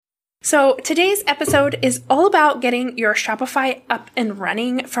So today's episode is all about getting your Shopify up and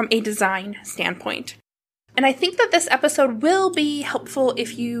running from a design standpoint. And I think that this episode will be helpful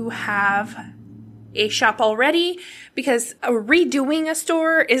if you have a shop already, because redoing a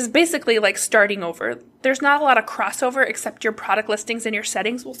store is basically like starting over. There's not a lot of crossover except your product listings and your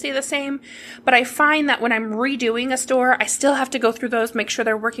settings will stay the same. But I find that when I'm redoing a store, I still have to go through those, make sure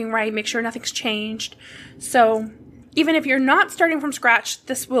they're working right, make sure nothing's changed. So even if you're not starting from scratch,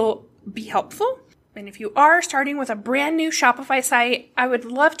 this will be helpful. And if you are starting with a brand new Shopify site, I would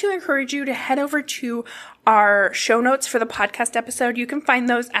love to encourage you to head over to our show notes for the podcast episode. You can find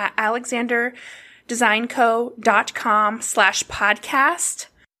those at alexanderdesignco.com/podcast.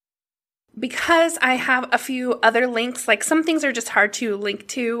 Because I have a few other links, like some things are just hard to link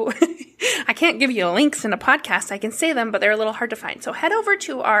to. I can't give you links in a podcast. I can say them, but they're a little hard to find. So head over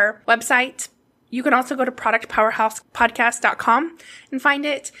to our website. You can also go to productpowerhousepodcast.com and find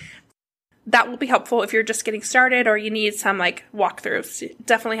it. That will be helpful if you're just getting started or you need some walkthroughs.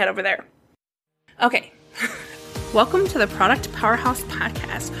 Definitely head over there. Okay. Welcome to the Product Powerhouse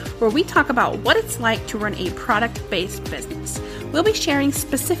Podcast, where we talk about what it's like to run a product-based business. We'll be sharing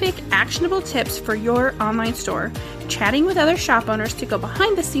specific, actionable tips for your online store, chatting with other shop owners to go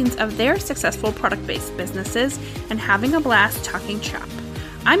behind the scenes of their successful product-based businesses, and having a blast talking shop.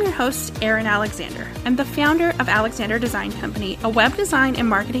 I'm your host, Erin Alexander. I'm the founder of Alexander Design Company, a web design and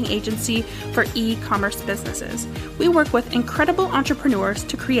marketing agency for e-commerce businesses. We work with incredible entrepreneurs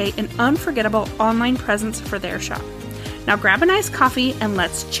to create an unforgettable online presence for their shop. Now grab a nice coffee and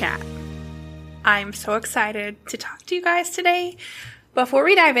let's chat. I'm so excited to talk to you guys today. Before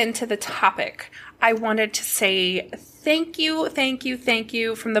we dive into the topic, I wanted to say thank you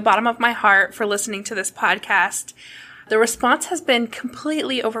from the bottom of my heart for listening to this podcast. The response has been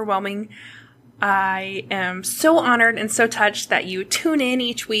completely overwhelming. I am so honored and so touched that you tune in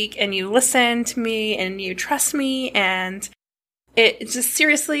each week and you listen to me and you trust me, and it just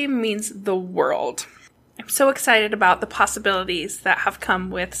seriously means the world. I'm so excited about the possibilities that have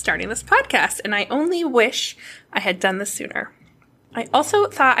come with starting this podcast, and I only wish I had done this sooner. I also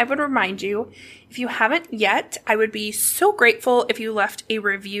thought I would remind you, if you haven't yet, I would be so grateful if you left a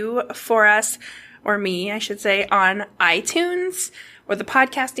review for us, or me, I should say, on iTunes or the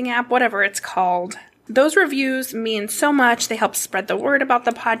podcasting app, whatever it's called. Those reviews mean so much. They help spread the word about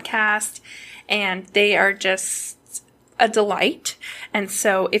the podcast, and they are just a delight. And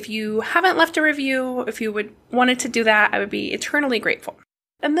so if you haven't left a review, if you wanted to do that, I would be eternally grateful.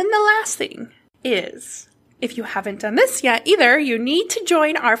 And then the last thing is, if you haven't done this yet either, you need to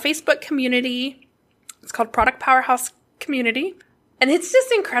join our Facebook community. It's called Product Powerhouse Community. And it's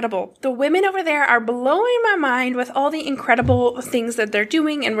just incredible. The women over there are blowing my mind with all the incredible things that they're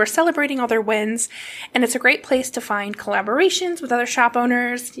doing, and we're celebrating all their wins. And it's a great place to find collaborations with other shop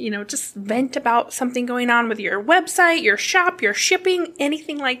owners, just vent about something going on with your website, your shop, your shipping,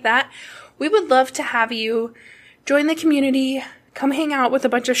 anything like that. We would love to have you join the community, come hang out with a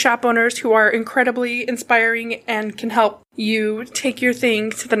bunch of shop owners who are incredibly inspiring and can help you take your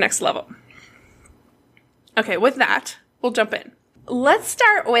thing to the next level. Okay, with that, we'll jump in. Let's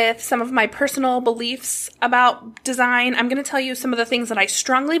start with some of my personal beliefs about design. I'm going to tell you some of the things that I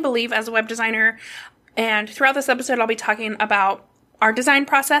strongly believe as a web designer. And throughout this episode, I'll be talking about our design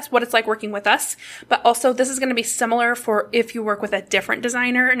process, what it's like working with us. But also, this is going to be similar for if you work with a different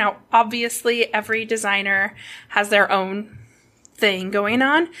designer. Now, obviously, every designer has their own thing going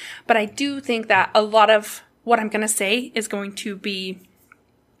on. But I do think that a lot of what I'm going to say is going to be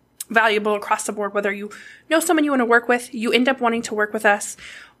valuable across the board, whether you know someone you want to work with, you end up wanting to work with us,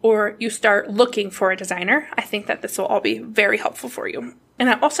 or you start looking for a designer. I think that this will all be very helpful for you. And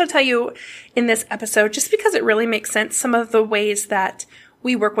I'll also tell you in this episode, just because it really makes sense, some of the ways that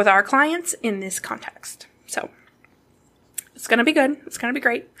we work with our clients in this context. So it's going to be good. It's going to be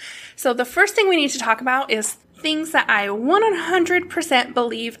great. So the first thing we need to talk about is things that I 100%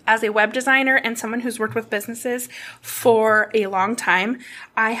 believe as a web designer and someone who's worked with businesses for a long time.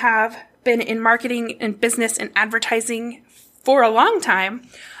 I have been in marketing and business and advertising for a long time.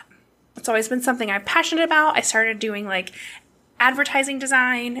 It's always been something I'm passionate about. I started doing advertising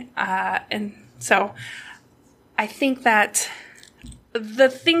design. And so I think that the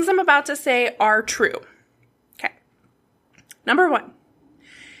things I'm about to say are true. Okay. Number one.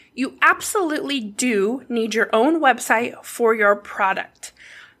 You absolutely do need your own website for your product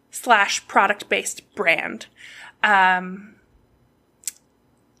 / product-based brand.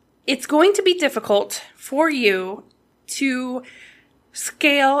 It's going to be difficult for you to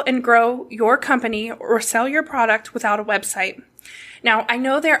scale and grow your company or sell your product without a website. Now, I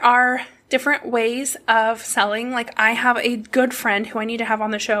know there are different ways of selling. Like I have a good friend who I need to have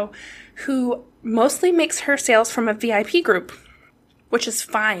on the show who mostly makes her sales from a VIP group, which is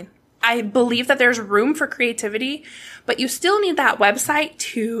fine. I believe that there's room for creativity, but you still need that website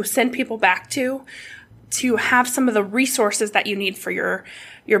to send people back to have some of the resources that you need for your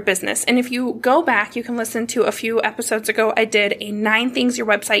business. And if you go back, you can listen to a few episodes ago, I did a 9 things your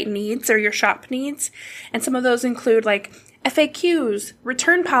website needs or your shop needs. And some of those include like FAQs,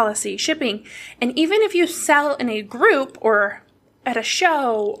 return policy, shipping. And even if you sell in a group or at a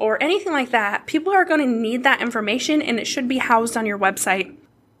show or anything like that, people are going to need that information and it should be housed on your website.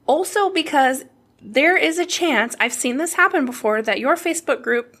 Also, because there is a chance, I've seen this happen before, that your Facebook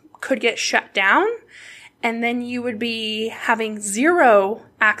group could get shut down and then you would be having zero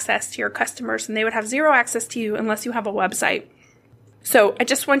access to your customers and they would have zero access to you unless you have a website. So I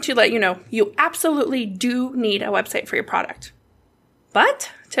just want to let you know, you absolutely do need a website for your product.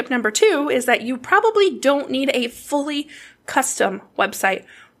 But tip number 2 is that you probably don't need a fully custom website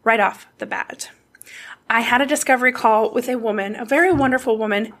right off the bat. I had a discovery call with a woman, a very wonderful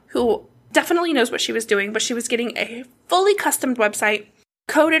woman who definitely knows what she was doing, but she was getting a fully custom website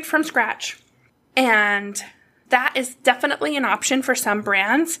coded from scratch. And that is definitely an option for some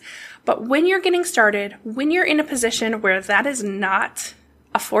brands. But when you're getting started, when you're in a position where that is not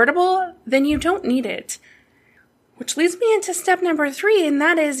affordable, then you don't need it. Which leads me into step number 3, and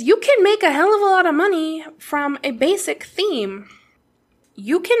that is you can make a hell of a lot of money from a basic theme.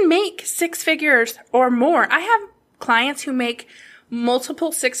 You can make 6 figures or more. I have clients who make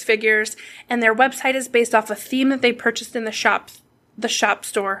multiple 6 figures and their website is based off a theme that they purchased in the shop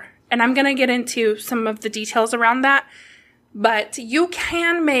store. And I'm going to get into some of the details around that. But you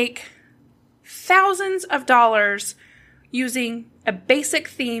can make thousands of dollars using a basic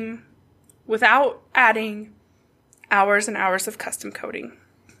theme without adding hours and hours of custom coding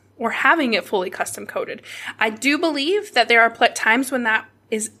or having it fully custom coded. I do believe that there are times when that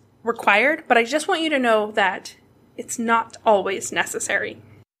is required, but I just want you to know that it's not always necessary.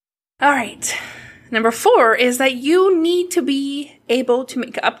 All right. Number 4 is that you need to be able to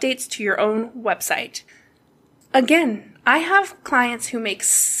make updates to your own website. Again, I have clients who make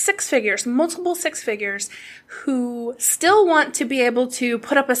 6 figures, multiple 6 figures, who still want to be able to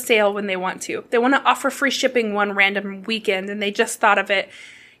put up a sale when they want to. They want to offer free shipping one random weekend and they just thought of it.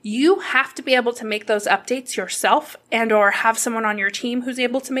 You have to be able to make those updates yourself and or have someone on your team who's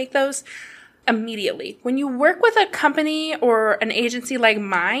able to make those immediately. When you work with a company or an agency like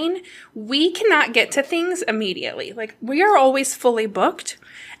mine, we cannot get to things immediately. Like we are always fully booked.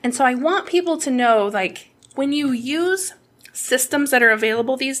 And so I want people to know, like, when you use systems that are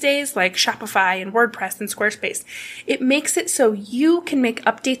available these days, like Shopify and WordPress and Squarespace, it makes it so you can make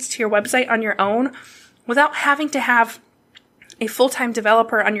updates to your website on your own without having to have a full-time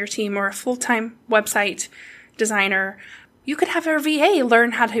developer on your team or a full-time website designer. You could have a VA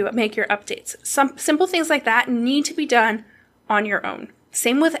learn how to make your updates. Some simple things like that need to be done on your own.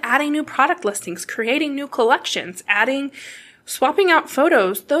 Same with adding new product listings, creating new collections, swapping out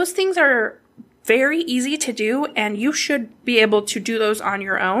photos. Those things are very easy to do, and you should be able to do those on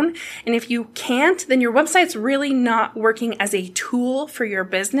your own. And if you can't, then your website's really not working as a tool for your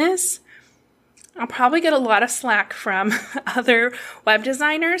business. I'll probably get a lot of slack from other web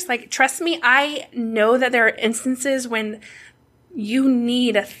designers. Like, trust me, I know that there are instances when you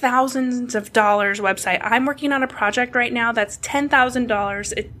need thousands of dollars website. I'm working on a project right now that's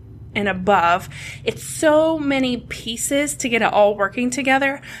 $10,000 and above. It's so many pieces to get it all working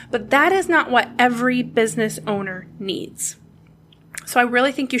together, but that is not what every business owner needs. So I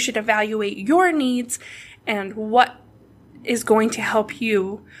really think you should evaluate your needs and what is going to help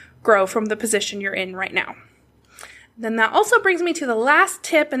you grow from the position you're in right now. Then that also brings me to the last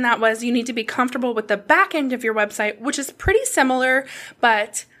tip, and that was you need to be comfortable with the back end of your website, which is pretty similar,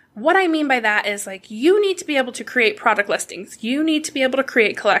 but what I mean by that is, like, you need to be able to create product listings. You need to be able to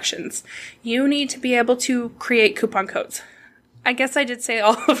create collections. You need to be able to create coupon codes. I guess I did say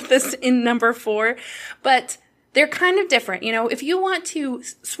all of this in number 4, but they're kind of different. You know, if you want to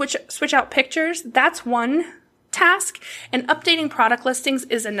switch out pictures, that's one task, and updating product listings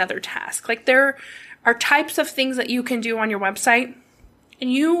is another task. Like, there are types of things that you can do on your website,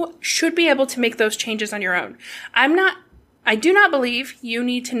 and you should be able to make those changes on your own. I do not believe you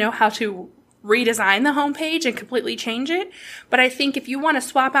need to know how to redesign the homepage and completely change it, but I think if you want to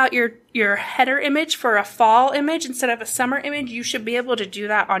swap out your header image for a fall image instead of a summer image, you should be able to do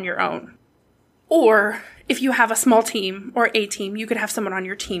that on your own. Or if you have a small team or a team, you could have someone on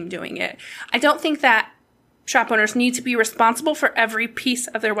your team doing it. I don't think that shop owners need to be responsible for every piece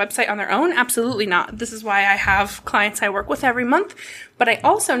of their website on their own. Absolutely not. This is why I have clients I work with every month. But I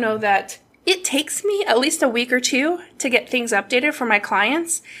also know that it takes me at least a week or two to get things updated for my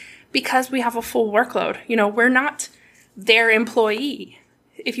clients because we have a full workload. We're not their employee.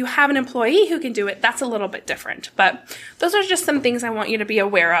 If you have an employee who can do it, that's a little bit different. But those are just some things I want you to be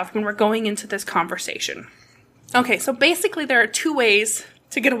aware of when we're going into this conversation. Okay, so basically there are two ways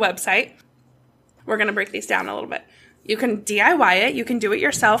to get a website. We're going to break these down a little bit. You can DIY it. You can do it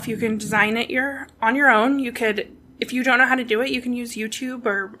yourself. You can design it on your own. You could, if you don't know how to do it, you can use YouTube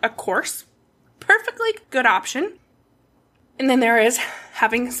or a course. Perfectly good option. And then there is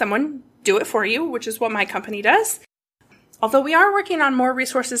having someone do it for you, which is what my company does. Although we are working on more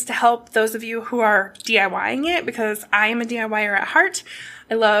resources to help those of you who are DIYing it, because I am a DIYer at heart.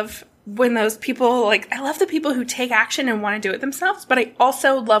 I love when those people, I love the people who take action and want to do it themselves, but I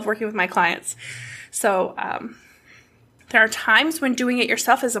also love working with my clients. So there are times when doing it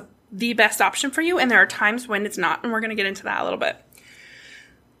yourself is the best option for you, and there are times when it's not, and we're going to get into that a little bit.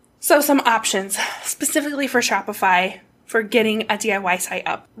 So some options specifically for Shopify for getting a DIY site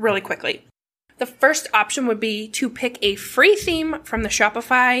up really quickly. The first option would be to pick a free theme from the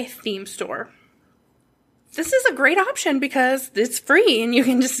Shopify theme store. This is a great option because it's free and you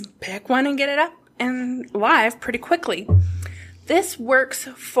can just pick one and get it up and live pretty quickly. This works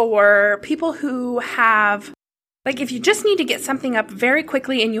for people who have, if you just need to get something up very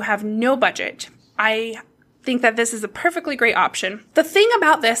quickly and you have no budget, I think that this is a perfectly great option. The thing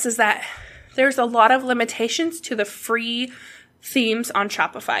about this is that there's a lot of limitations to the free themes on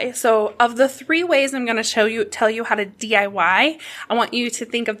Shopify. So of the 3 ways I'm going to tell you how to DIY, I want you to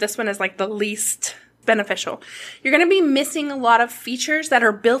think of this one as the least beneficial. You're going to be missing a lot of features that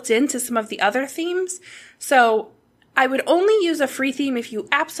are built into some of the other themes. So I would only use a free theme if you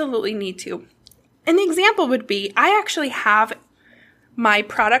absolutely need to. An example would be, I actually have my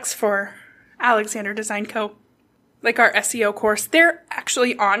products for Alexander Design Co., our SEO course. They're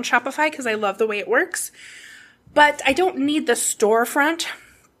actually on Shopify because I love the way it works. But I don't need the storefront.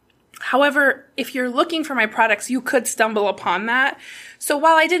 However, if you're looking for my products, you could stumble upon that. So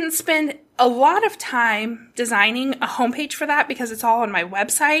while I didn't spend a lot of time designing a homepage for that because it's all on my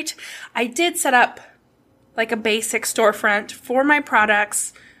website, I did set up a basic storefront for my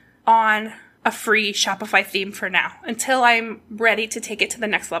products on a free Shopify theme for now until I'm ready to take it to the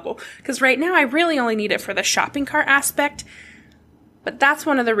next level. Because right now I really only need it for the shopping cart aspect. But that's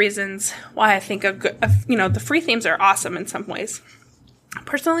one of the reasons why I think the free themes are awesome in some ways.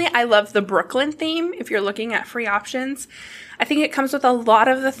 Personally, I love the Brooklyn theme if you're looking at free options. I think it comes with a lot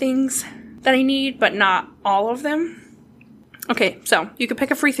of the things that I need, but not all of them. Okay, so you could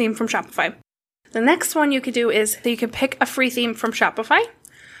pick a free theme from Shopify. The next one you could do is you can pick a free theme from Shopify,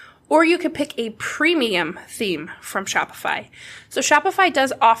 or you could pick a premium theme from Shopify. So Shopify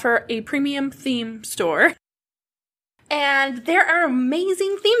does offer a premium theme store. And there are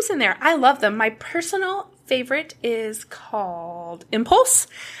amazing themes in there. I love them. My personal favorite is called Impulse.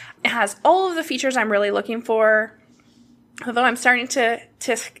 It has all of the features I'm really looking for. Although I'm starting to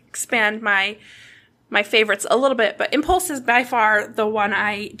expand my favorites a little bit. But Impulse is by far the one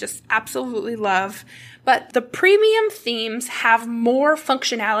I just absolutely love. But the premium themes have more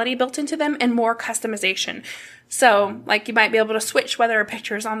functionality built into them and more customization. So, you might be able to switch whether a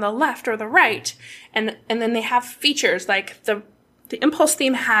picture is on the left or the right. And then they have features the Impulse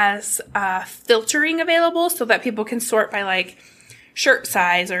theme has filtering available so that people can sort by shirt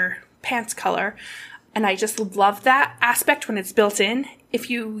size or pants color. And I just love that aspect when it's built in. If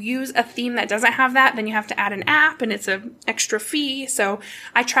you use a theme that doesn't have that, then you have to add an app and it's an extra fee. So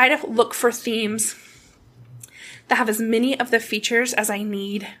I try to look for themes that have as many of the features as I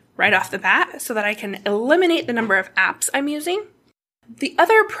need right off the bat so that I can eliminate the number of apps I'm using. The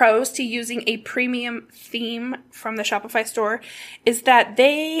other pros to using a premium theme from the Shopify store is that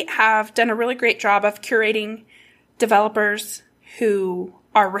they have done a really great job of curating developers who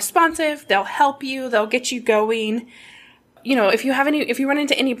are responsive. They'll help you. They'll get you going. If you run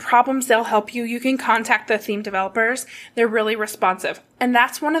into any problems, they'll help you. You can contact the theme developers. They're really responsive. And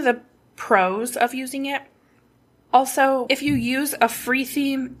that's one of the pros of using it. Also, if you use a free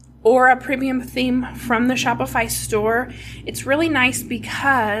theme or a premium theme from the Shopify store, it's really nice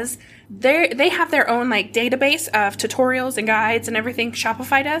because they have their own database of tutorials and guides and everything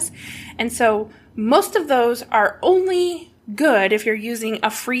Shopify does. And so most of those are only good if you're using a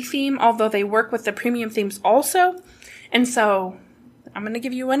free theme, although they work with the premium themes also. And so I'm going to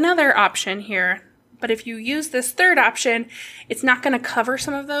give you another option here. But if you use this third option, it's not going to cover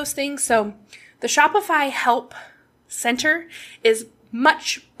some of those things. So the Shopify Help Center is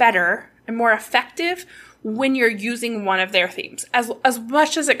much better and more effective when you're using one of their themes, as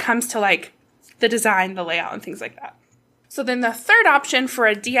much as it comes to like the design, the layout, and things like that. So then the third option for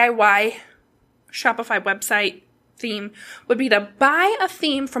a DIY Shopify website theme would be to buy a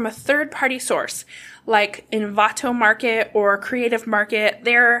theme from a third-party source, like Envato Market or Creative Market.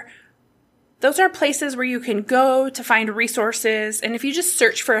 Those are places where you can go to find resources, and if you just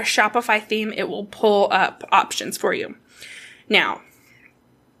search for a Shopify theme, it will pull up options for you. Now,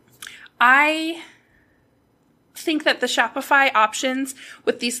 I think that the Shopify options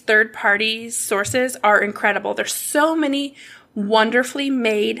with these third-party sources are incredible. There's so many wonderfully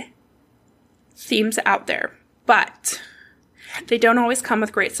made themes out there, but they don't always come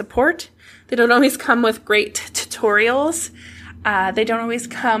with great support. They don't always come with great tutorials. They don't always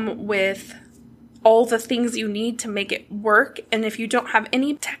come with all the things you need to make it work. And if you don't have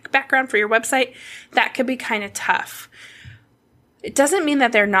any tech background for your website, that could be kind of tough. It doesn't mean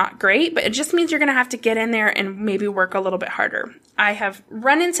that they're not great, but it just means you're going to have to get in there and maybe work a little bit harder. I have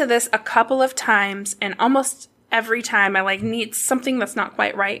run into this a couple of times, and almost every time I need something that's not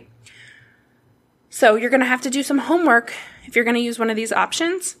quite right. So you're going to have to do some homework if you're going to use one of these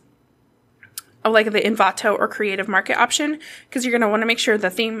options, like the Envato or Creative Market option, because you're going to want to make sure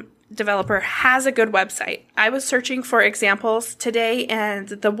the theme developer has a good website. I was searching for examples today, and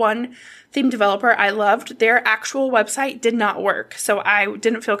the one theme developer I loved, their actual website did not work. So I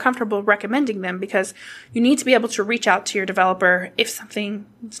didn't feel comfortable recommending them, because you need to be able to reach out to your developer if something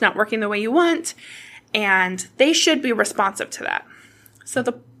is not working the way you want, and they should be responsive to that. So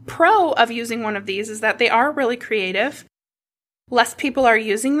the pro of using one of these is that they are really creative. Less people are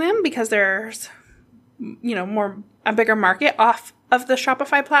using them because there's, a bigger market off of the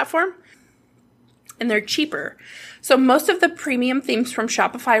Shopify platform, and they're cheaper. So most of the premium themes from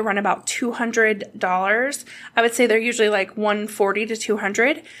Shopify run about $200. I would say they're usually like $140 to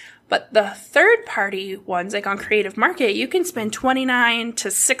 $200. But the third-party ones, like on Creative Market, you can spend $29 to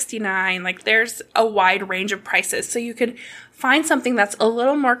 $69. Like, there's a wide range of prices. So you could find something that's a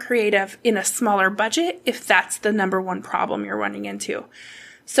little more creative in a smaller budget if that's the number one problem you're running into.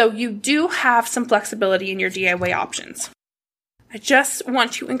 So you do have some flexibility in your DIY options. I just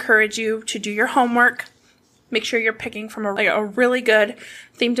want to encourage you to do your homework. Make sure you're picking from a really good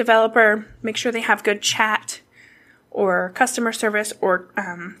theme developer. Make sure they have good chat or customer service or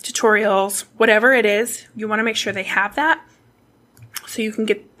tutorials, whatever it is. You want to make sure they have that so you can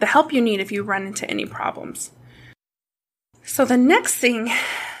get the help you need if you run into any problems. So the next thing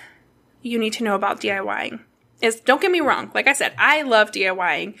you need to know about DIYing is, don't get me wrong, like I said, I love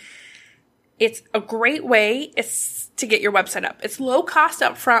DIYing. It's a great way to get your website up. It's low cost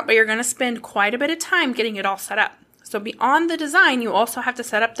up front, but you're going to spend quite a bit of time getting it all set up. So beyond the design, you also have to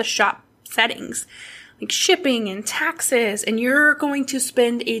set up the shop settings, like shipping and taxes, and you're going to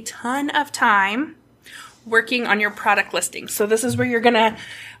spend a ton of time working on your product listings. So this is where you're going to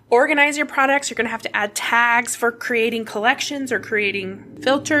organize your products. You're going to have to add tags for creating collections or creating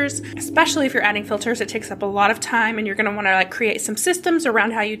filters. Especially if you're adding filters, it takes up a lot of time, and you're going to want to create some systems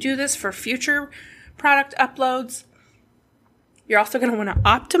around how you do this for future product uploads. You're also going to want to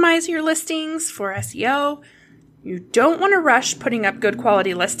optimize your listings for SEO. You don't want to rush putting up good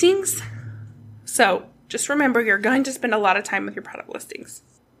quality listings. So just remember, you're going to spend a lot of time with your product listings.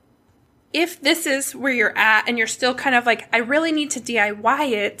 If this is where you're at and you're still kind of I really need to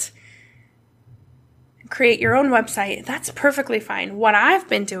DIY it, create your own website, that's perfectly fine. What I've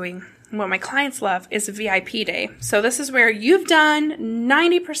been doing, what my clients love, is VIP day. So this is where you've done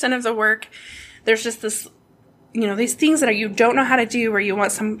 90% of the work. There's just this, these things that you don't know how to do, where you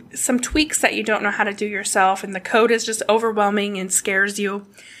want some tweaks that you don't know how to do yourself, and the code is just overwhelming and scares you.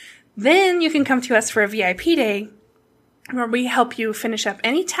 Then you can come to us for a VIP day, where we help you finish up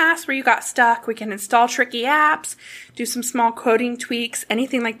any tasks where you got stuck. We can install tricky apps, do some small coding tweaks,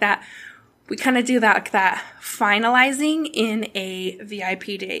 anything like that. We kind of do that finalizing in a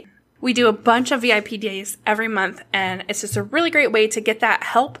VIP day. We do a bunch of VIP days every month, and it's just a really great way to get that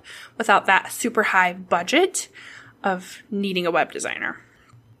help without that super high budget of needing a web designer.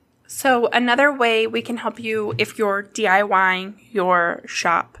 So another way we can help you if you're DIYing your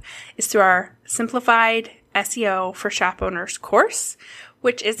shop is through our Simplified SEO for Shop Owners course,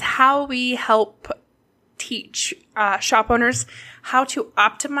 which is how we help teach shop owners how to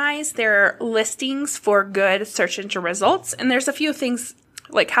optimize their listings for good search engine results. And there's a few things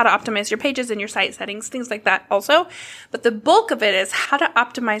like how to optimize your pages and your site settings, things like that also. But the bulk of it is how to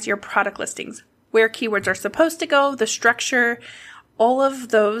optimize your product listings, where keywords are supposed to go, the structure. All of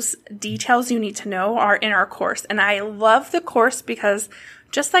those details you need to know are in our course. And I love the course because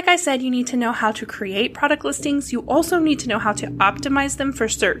Just like I said, you need to know how to create product listings. You also need to know how to optimize them for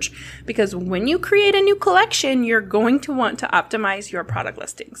search, because when you create a new collection, you're going to want to optimize your product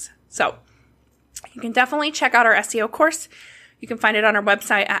listings. So you can definitely check out our SEO course. You can find it on our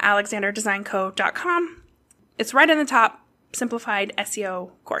website at alexanderdesignco.com. It's right in the top, simplified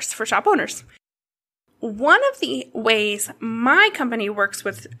SEO course for shop owners. One of the ways my company works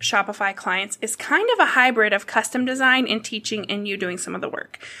with Shopify clients is kind of a hybrid of custom design and teaching and you doing some of the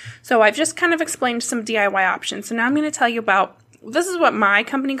work. So I've just kind of explained some DIY options. So now I'm going to tell you about, this is what my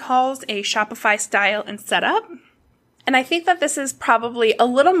company calls a Shopify style and setup. And I think that this is probably a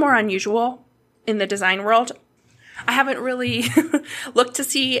little more unusual in the design world. I haven't really looked to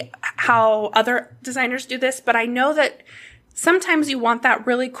see how other designers do this, but I know that sometimes you want that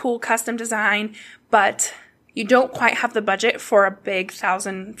really cool custom design, but you don't quite have the budget for a big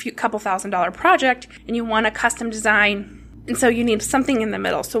couple $1,000 project, and you want a custom design, and so you need something in the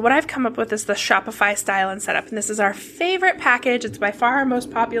middle. So what I've come up with is the Shopify style and setup, and this is our favorite package. It's by far our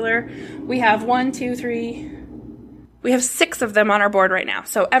most popular. We have 6 of them on our board right now,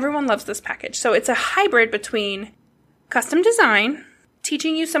 so everyone loves this package. So it's a hybrid between custom design,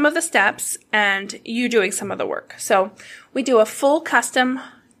 teaching you some of the steps, and you doing some of the work. So we do a full custom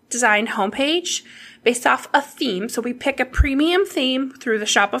design homepage based off a theme. So we pick a premium theme through the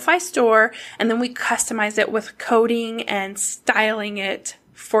Shopify store, and then we customize it with coding and styling it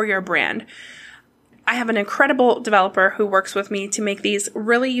for your brand. I have an incredible developer who works with me to make these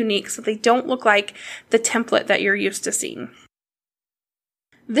really unique so they don't look like the template that you're used to seeing.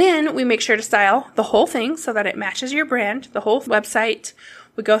 Then we make sure to style the whole thing so that it matches your brand, the whole website.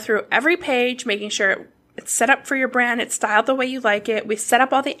 We go through every page, making sure it's set up for your brand. It's styled the way you like it. We set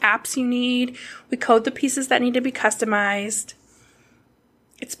up all the apps you need. We code the pieces that need to be customized.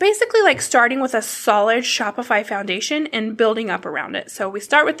 It's basically like starting with a solid Shopify foundation and building up around it. So we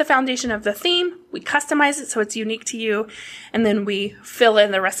start with the foundation of the theme. We customize it so it's unique to you. And then we fill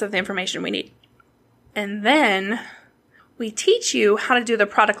in the rest of the information we need. And then we teach you how to do the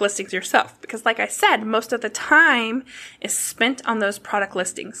product listings yourself, because like I said, most of the time is spent on those product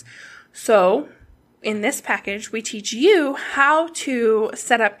listings. So in this package, we teach you how to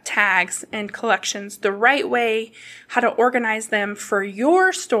set up tags and collections the right way, how to organize them for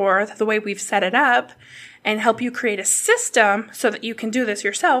your store the way we've set it up, and help you create a system so that you can do this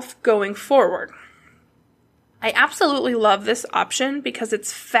yourself going forward. I absolutely love this option because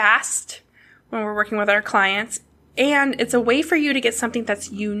it's fast when we're working with our clients. And it's a way for you to get something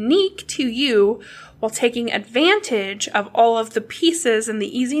that's unique to you while taking advantage of all of the pieces and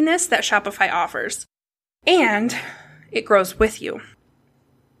the easiness that Shopify offers. And it grows with you.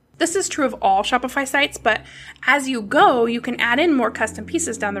 This is true of all Shopify sites, but as you go, you can add in more custom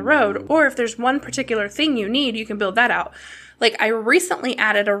pieces down the road, or if there's one particular thing you need, you can build that out. Like I recently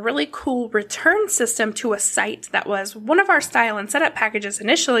added a really cool return system to a site that was one of our style and setup packages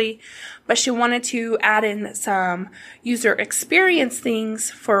initially, but she wanted to add in some user experience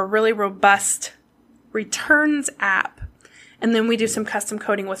things for a really robust returns app. And then we do some custom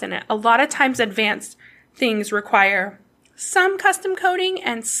coding within it. A lot of times advanced things require some custom coding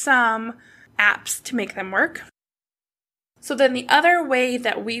and some apps to make them work. So then the other way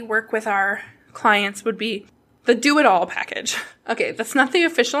that we work with our clients would be the do-it-all package. Okay, that's not the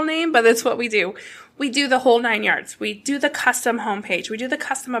official name, but that's what we do. We do the whole 9 yards. We do the custom homepage. We do the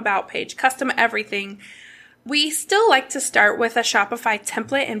custom about page, custom everything. We still like to start with a Shopify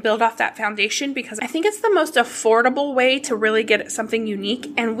template and build off that foundation because I think it's the most affordable way to really get something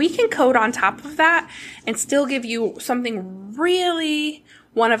unique. And we can code on top of that and still give you something really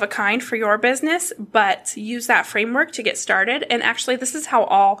one of a kind for your business, but use that framework to get started. And actually, this is how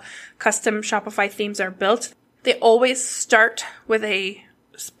all custom Shopify themes are built. They always start with a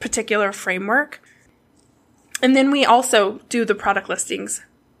particular framework. And then we also do the product listings,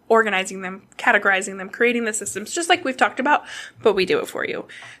 organizing them, categorizing them, creating the systems, just like we've talked about, but we do it for you.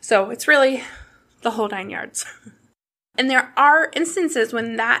 So it's really the whole 9 yards. And there are instances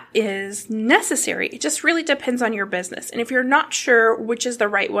when that is necessary. It just really depends on your business. And if you're not sure which is the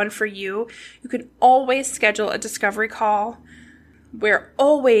right one for you, you can always schedule a discovery call. We're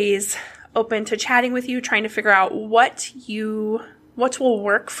always open to chatting with you, trying to figure out what will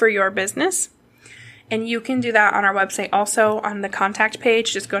work for your business. And you can do that on our website also on the contact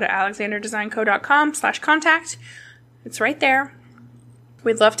page. Just go to alexanderdesignco.com/contact. It's right there.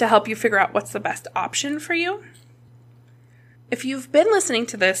 We'd love to help you figure out what's the best option for you. If you've been listening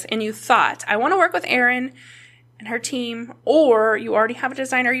to this and you thought, I want to work with Erin and her team, or you already have a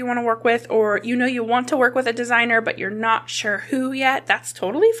designer you want to work with, or you know you want to work with a designer, but you're not sure who yet, that's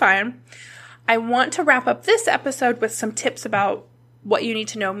totally fine. I want to wrap up this episode with some tips about what you need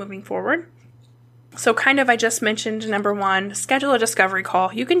to know moving forward. So kind of, I just mentioned number 1, schedule a discovery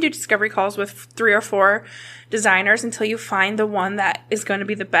call. You can do discovery calls with 3 or 4 designers until you find the one that is going to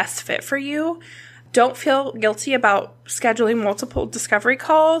be the best fit for you. Don't feel guilty about scheduling multiple discovery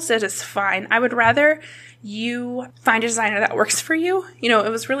calls. It is fine. I would rather you find a designer that works for you. It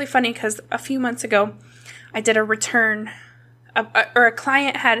was really funny because a few months ago, I did a return, or a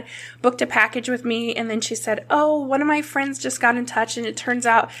client had booked a package with me, and then she said, oh, one of my friends just got in touch, and it turns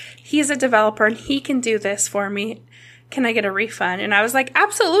out he's a developer, and he can do this for me. Can I get a refund? And I was like,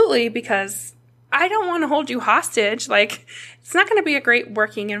 absolutely, because I don't want to hold you hostage. It's not going to be a great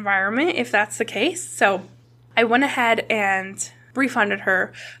working environment if that's the case. So I went ahead and refunded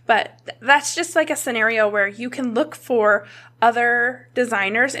her. But that's just a scenario where you can look for other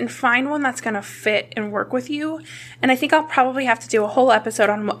designers and find one that's going to fit and work with you. And I think I'll probably have to do a whole episode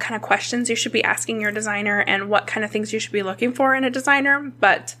on what kind of questions you should be asking your designer and what kind of things you should be looking for in a designer.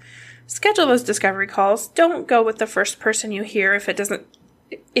 But schedule those discovery calls. Don't go with the first person you hear if it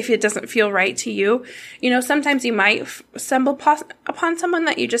doesn't feel right to you. Sometimes you might stumble upon someone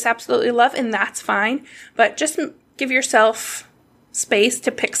that you just absolutely love, and that's fine. But just give yourself space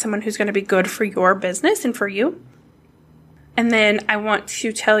to pick someone who's going to be good for your business and for you. And then I want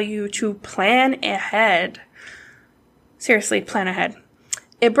to tell you to plan ahead. Seriously, plan ahead.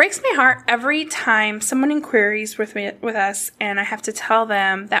 It breaks my heart every time someone inquiries with us, and I have to tell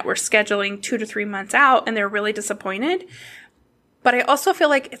them that we're scheduling 2 to 3 months out, and they're really disappointed. But I also feel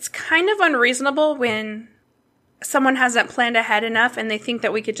like it's kind of unreasonable when someone hasn't planned ahead enough and they think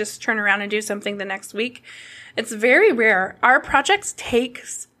that we could just turn around and do something the next week. It's very rare. Our projects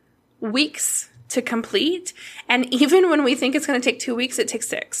takes weeks to complete. And even when we think it's going to take 2 weeks, it takes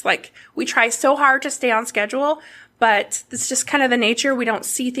 6. We try so hard to stay on schedule, but it's just kind of the nature. We don't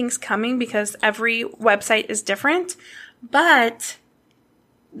see things coming because every website is different. But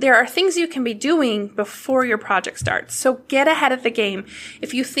there are things you can be doing before your project starts. So get ahead of the game.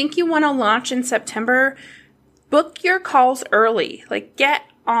 If you think you want to launch in September, book your calls early. Get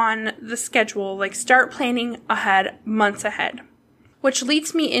on the schedule. Start planning ahead, months ahead. Which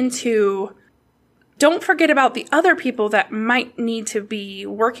leads me into, don't forget about the other people that might need to be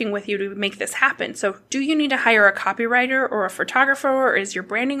working with you to make this happen. So do you need to hire a copywriter or a photographer, or is your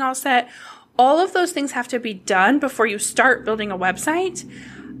branding all set? All of those things have to be done before you start building a website.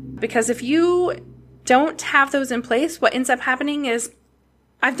 Because if you don't have those in place, what ends up happening is,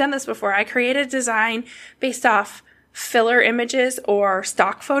 I've done this before. I create a design based off filler images or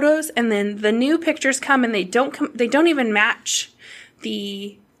stock photos, and then the new pictures come and they don't even match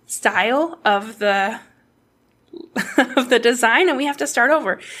the style of the design, and we have to start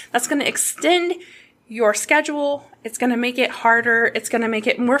over. That's going to extend your schedule. It's going to make it harder. It's going to make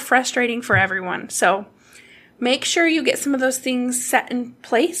it more frustrating for everyone. So make sure you get some of those things set in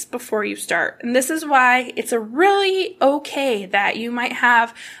place before you start. And this is why it's a really okay that you might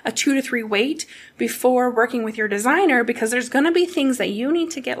have a 2 to 3 wait before working with your designer, because there's going to be things that you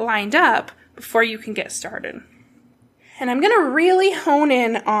need to get lined up before you can get started. And I'm going to really hone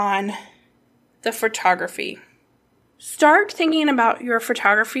in on the photography. Start thinking about your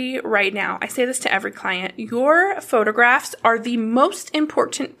photography right now. I say this to every client. Your photographs are the most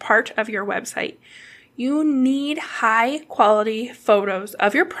important part of your website. You need high quality photos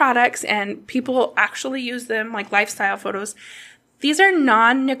of your products, and people actually use them like lifestyle photos. These are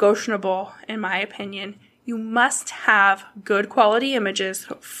non-negotiable in my opinion. You must have good quality images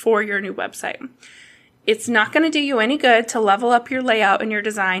for your new website. It's not going to do you any good to level up your layout and your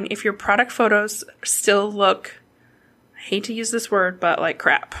design if your product photos still look, I hate to use this word, but like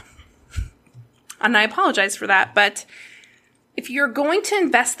crap. And I apologize for that, but if you're going to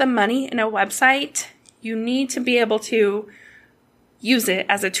invest the money in a website, you need to be able to use it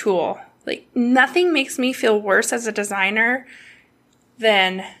as a tool. Nothing makes me feel worse as a designer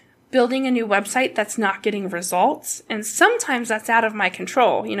than building a new website that's not getting results. And sometimes that's out of my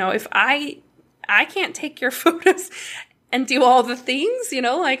control. If I can't take your photos and do all the things,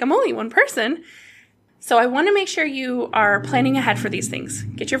 I'm only one person. So I want to make sure you are planning ahead for these things.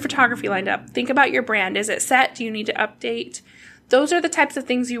 Get your photography lined up. Think about your brand. Is it set? Do you need to update? Those are the types of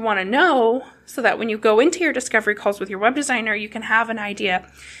things you want to know so that when you go into your discovery calls with your web designer, you can have an idea.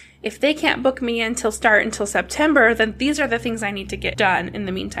 If they can't book me until September, then these are the things I need to get done in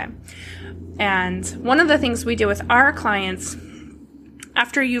the meantime. And one of the things we do with our clients,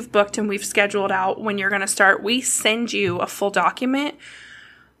 after you've booked and we've scheduled out when you're going to start, we send you a full document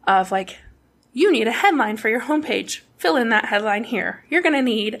of you need a headline for your homepage. Fill in that headline here. You're going to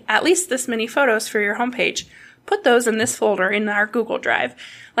need at least this many photos for your homepage. put those in this folder in our Google Drive.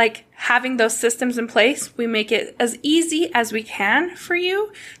 Like, having those systems in place, we make it as easy as we can for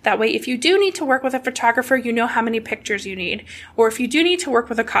you. That way, if you do need to work with a photographer, you know how many pictures you need. Or if you do need to work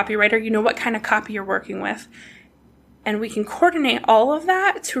with a copywriter, you know what kind of copy you're working with. And we can coordinate all of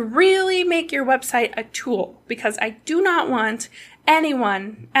that to really make your website a tool, because I do not want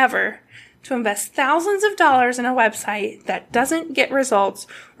anyone ever to invest thousands of dollars in a website that doesn't get results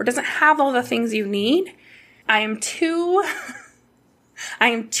or doesn't have all the things you need. I am too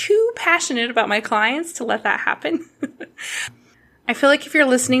passionate about my clients to let that happen. I feel like if you're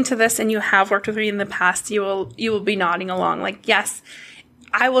listening to this and you have worked with me in the past, you will be nodding along. Like, yes,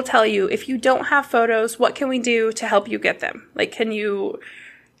 I will tell you, if you don't have photos, what can we do to help you get them? Like, can you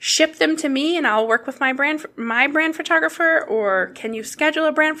ship them to me and I'll work with my brand photographer, or can you schedule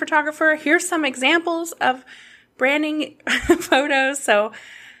a brand photographer? Here's some examples of branding photos. So,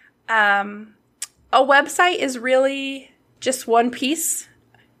 a website is really just one piece.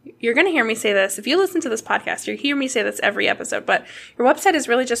 You're going to hear me say this. If you listen to this podcast, you hear me say this every episode, but your website is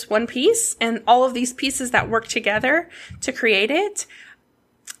really just one piece, and all of these pieces that work together to create it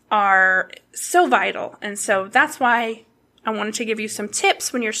are so vital. And so that's why I wanted to give you some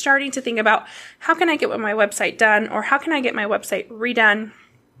tips when you're starting to think about, how can I get my website done, or how can I get my website redone,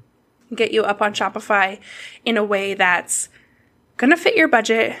 get you up on Shopify in a way that's going to fit your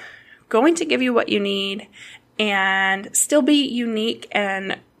budget, going to give you what you need, and still be unique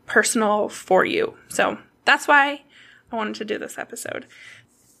and personal for you. So that's why I wanted to do this episode.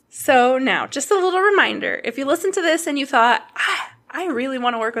 So now, just a little reminder, if you listen to this and you thought, I really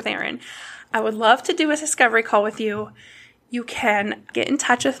want to work with Erin, I would love to do a discovery call with you. You can get in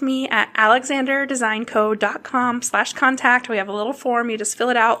touch with me at alexanderdesignco.com/contact. We have a little form. You just fill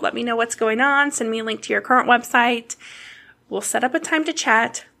it out. Let me know what's going on. Send me a link to your current website. We'll set up a time to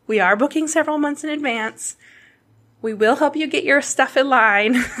chat. We are booking several months in advance. We will help you get your stuff in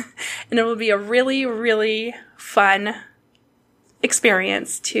line. And it will be a really, really fun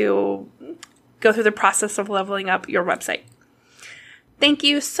experience to go through the process of leveling up your website. Thank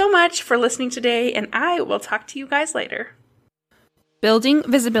you so much for listening today, and I will talk to you guys later. Building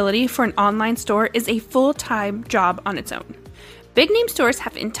visibility for an online store is a full-time job on its own. Big name stores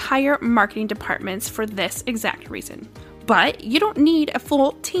have entire marketing departments for this exact reason. But you don't need a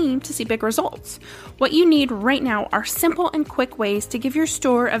full team to see big results. What you need right now are simple and quick ways to give your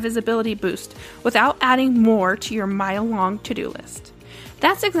store a visibility boost without adding more to your mile-long to-do list.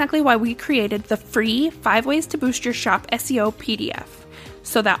 That's exactly why we created the free 5 Ways to Boost Your Shop SEO PDF,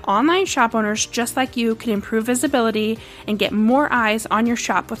 so that online shop owners just like you can improve visibility and get more eyes on your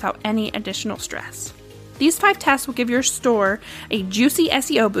shop without any additional stress. These 5 tests will give your store a juicy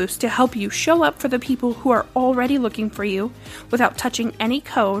SEO boost to help you show up for the people who are already looking for you without touching any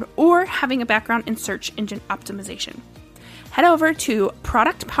code or having a background in search engine optimization. Head over to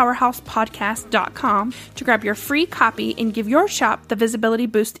productpowerhousepodcast.com to grab your free copy and give your shop the visibility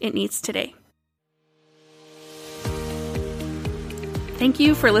boost it needs today. Thank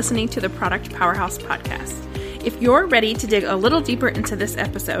you for listening to the Product Powerhouse Podcast. If you're ready to dig a little deeper into this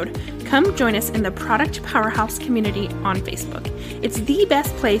episode, come join us in the Product Powerhouse community on Facebook. It's the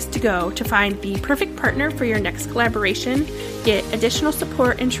best place to go to find the perfect partner for your next collaboration, get additional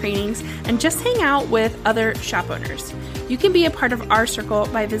support and trainings, and just hang out with other shop owners. You can be a part of our circle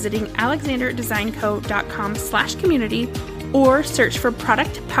by visiting alexanderdesignco.com/community or search for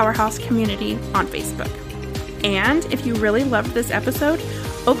Product Powerhouse Community on Facebook. And if you really loved this episode,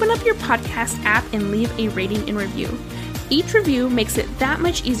 open up your podcast app and leave a rating and review. Each review makes it that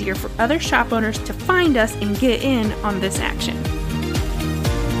much easier for other shop owners to find us and get in on this action.